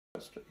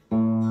frustrated.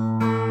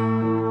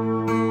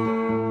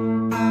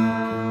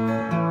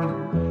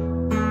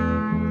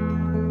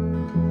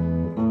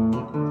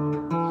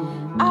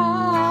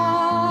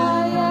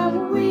 I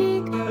am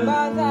weak,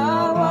 but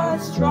thou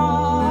art strong.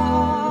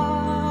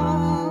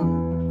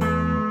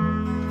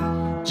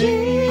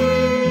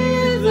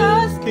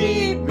 Jesus,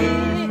 keep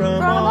me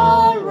from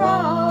all wrong.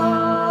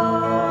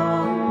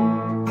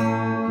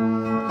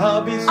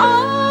 I'll be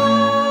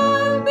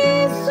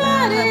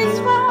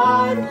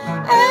satisfied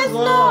as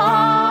long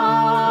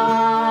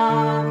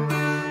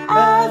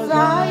as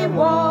I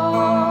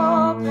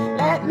walk.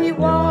 Let me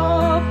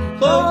walk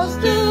close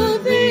to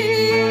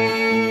Thee.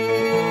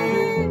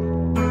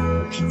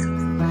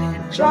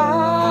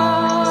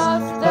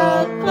 Just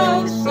a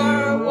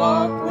closer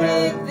walk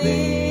with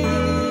Thee.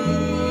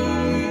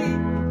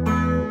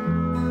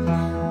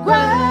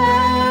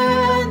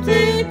 Grant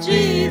it,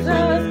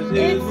 Jesus,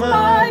 it's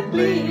my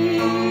plea.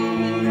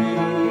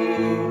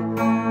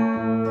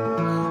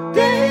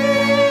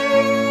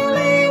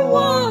 Daily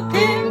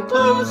walking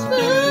close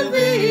to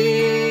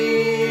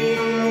Thee.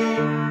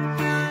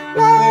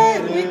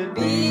 Let it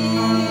be,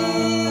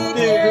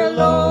 dear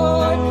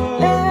Lord,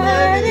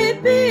 let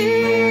it be.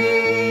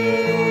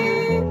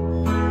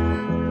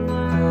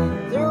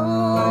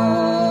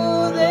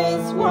 Through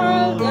this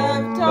world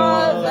of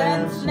toils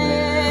and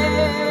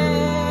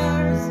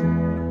snares,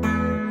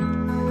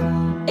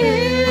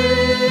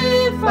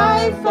 if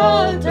I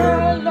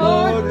falter,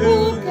 Lord,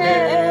 who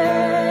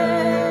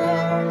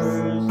cares?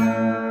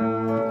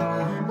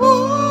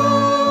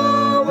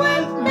 Who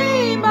with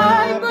me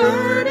my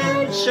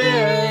burden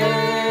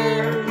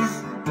shares?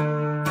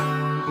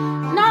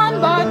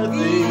 None but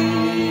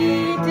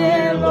Thee,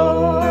 dear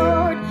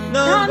Lord,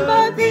 none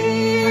but Thee.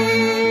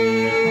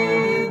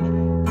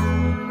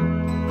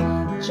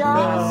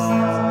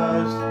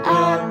 Just a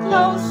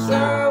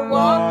closer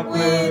walk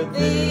with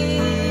Thee.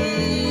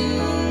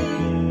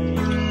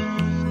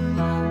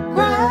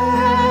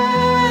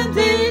 Grant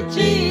it,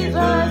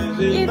 Jesus,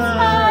 it's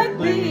my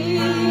plea.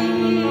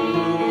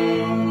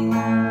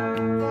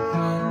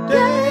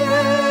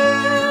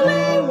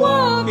 Daily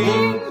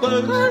walking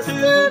close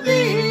to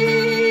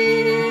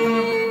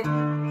Thee.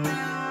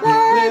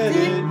 Let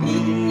it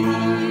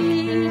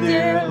be,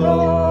 dear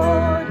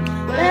Lord,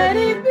 let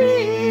it be.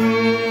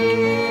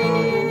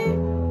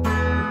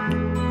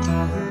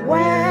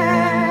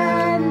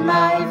 When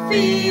my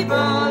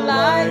feeble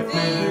life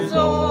is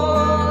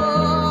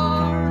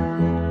o'er,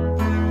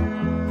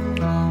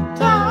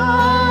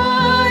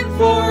 time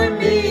for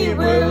me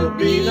will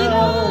be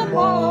no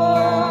more.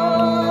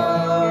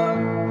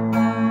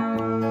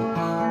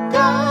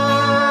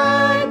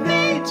 Guide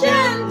me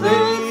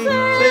gently,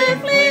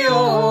 safely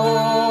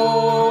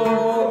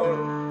o'er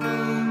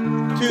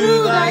to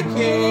Thy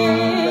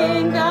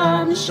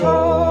kingdom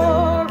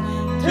shore,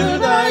 to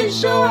Thy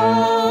shore.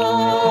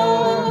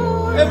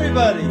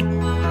 Everybody.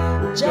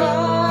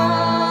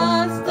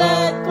 Just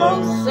a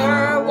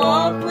closer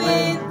walk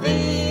with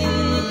Thee.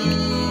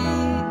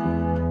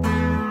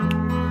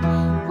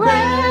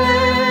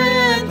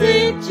 Grant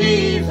it,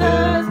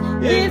 Jesus,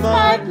 is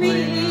my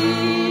plea.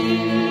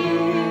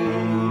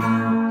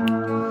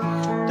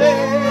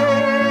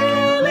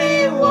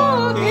 Daily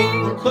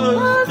walking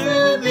close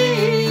to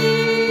Thee.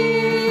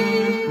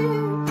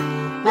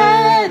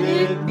 Let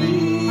it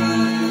be,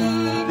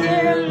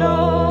 dear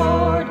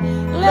Lord,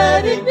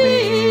 let it be.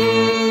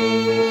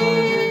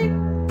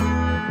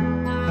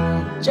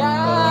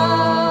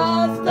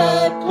 Just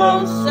a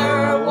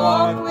closer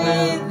walk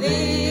with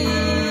Thee.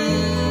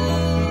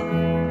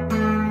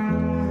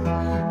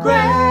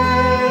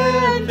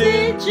 Grant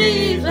it,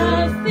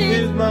 Jesus,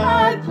 is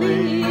my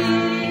plea.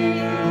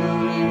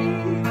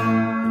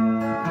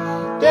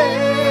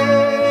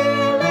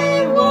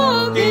 Daily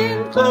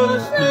walking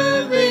close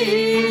to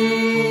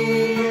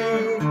Thee.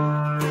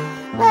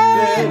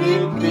 Let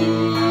it be,